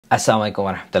Assalamualaikum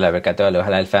warahmatullahi wabarakatuh. Hello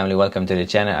Halal family, welcome to the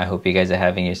channel. I hope you guys are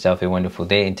having yourself a wonderful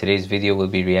day. In today's video,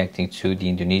 we'll be reacting to the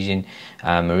Indonesian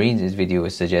Marines. This video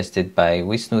was suggested by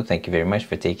Wisnu. Thank you very much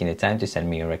for taking the time to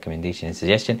send me your recommendation and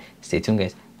suggestion. Stay tuned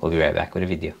guys, we'll be right back with a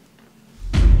video.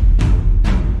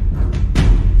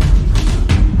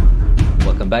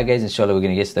 Welcome back guys, inshallah we're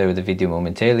going to get started with the video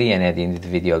momentarily, and at the end of the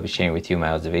video I'll be sharing with you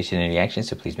my observation and reaction,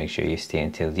 so please make sure you stay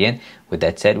until the end. With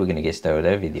that said, we're going to get started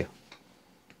with our video.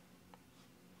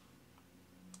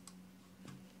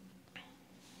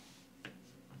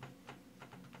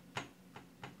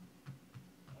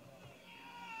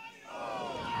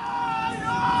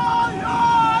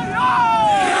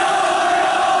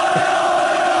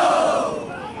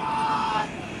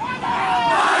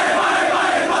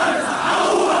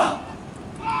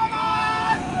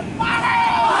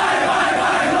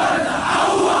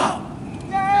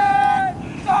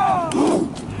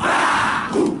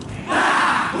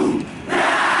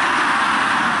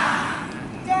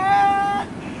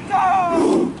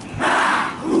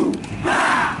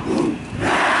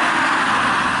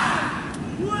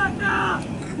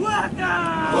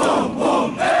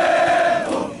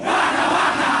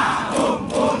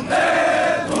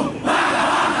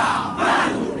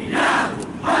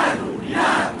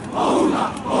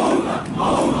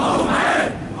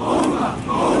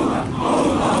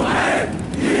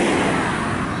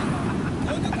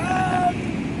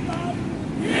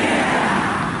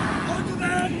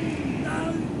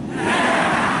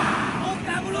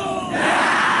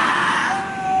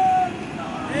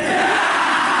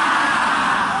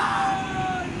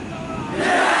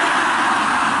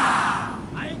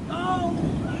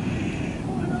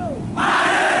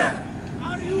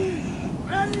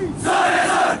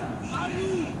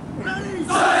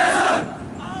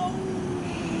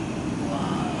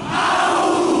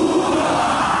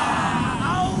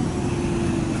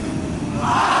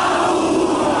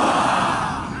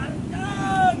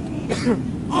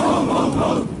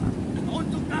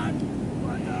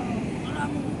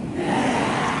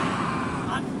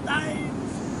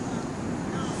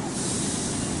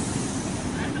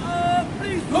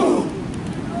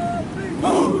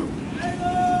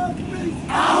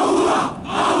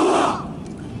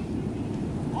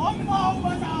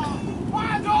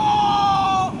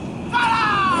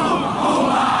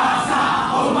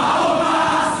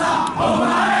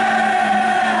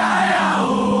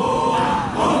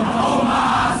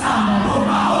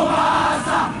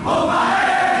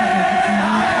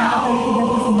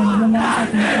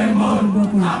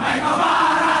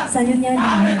 Selanjutnya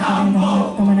dengan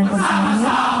Komandan Polisi Marinir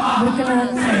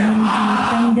berkenan menuju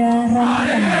tenda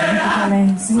rambutan ditutup oleh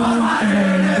seluruh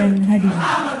pegawai dan hadirin.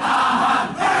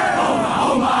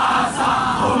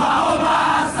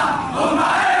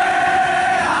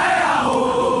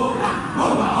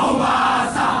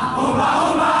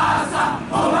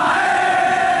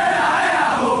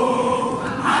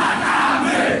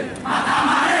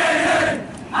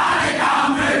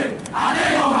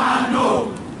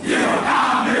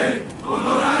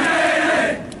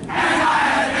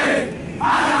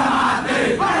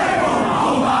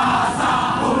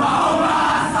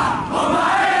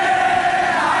 Hey!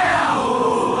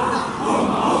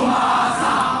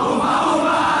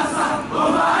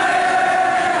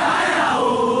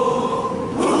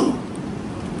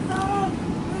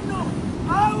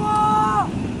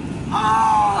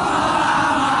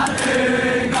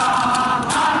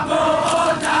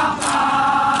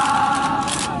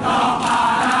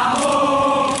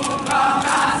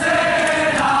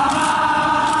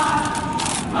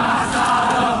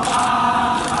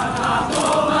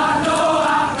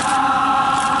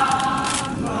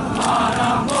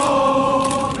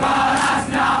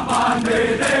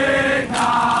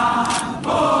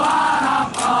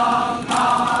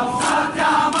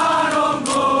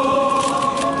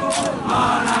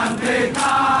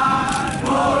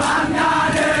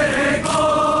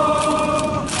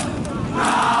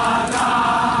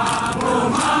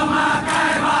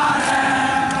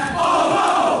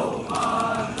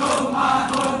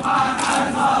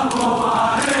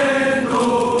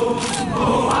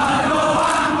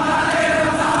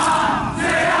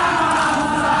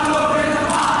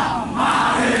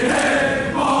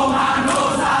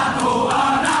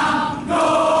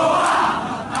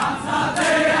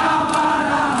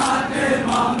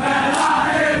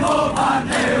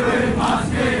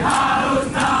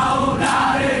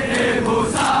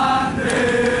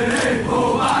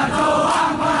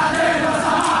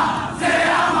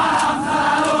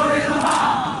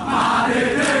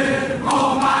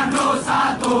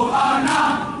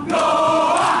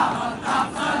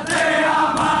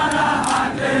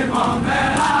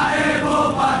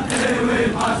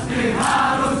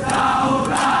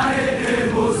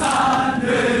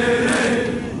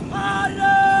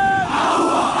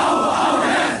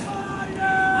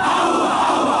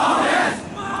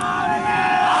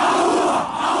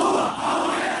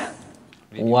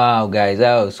 Wow, guys,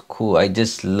 that was cool. I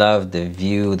just love the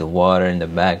view, the water in the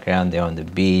background. They're on the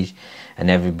beach and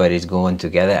everybody's going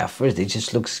together. At first, they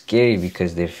just look scary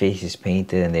because their face is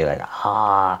painted and they're like,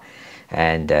 ah.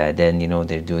 And then, you know,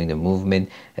 they're doing the movement.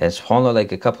 As Holland,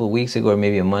 like a couple of weeks ago or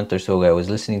maybe a month or so ago, I was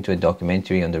listening to a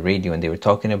documentary on the radio and they were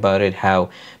talking about it, how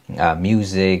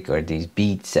music or these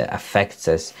beats affects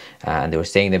us. And they were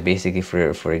saying that basically,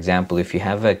 for example, if you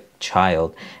have a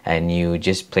child and you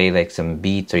just play like some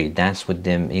beats or you dance with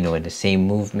them, you know, in the same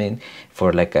movement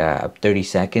for like 30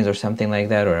 seconds or something like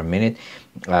that, or a minute,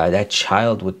 that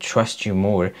child would trust you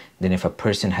more than if a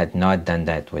person had not done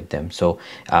that with them. So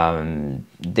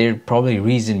there's probably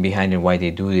reason behind it why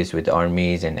they do this with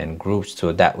armies and groups,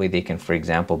 so that way they can, for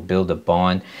example, build a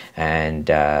bond and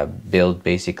build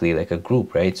basically like a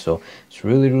group, right? So it's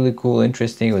really cool,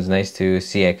 interesting. It was nice to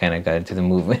see. I kind of got into the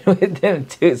movement with them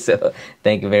too. So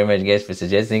thank you very much, guys, for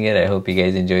suggesting it. I hope you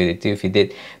guys enjoyed it too. If you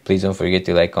did, please don't forget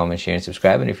to like, comment, share, and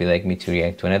subscribe. And if you'd like me to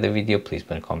react to another video, please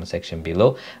put in the comment section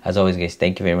below. As always, guys,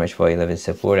 thank you very much for all your love and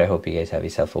support. I hope you guys have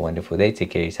yourself a wonderful day. Take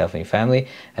care of yourself and your family,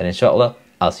 and inshallah,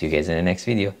 I'll see you guys in the next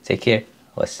video. Take care.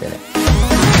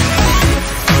 Wassalam.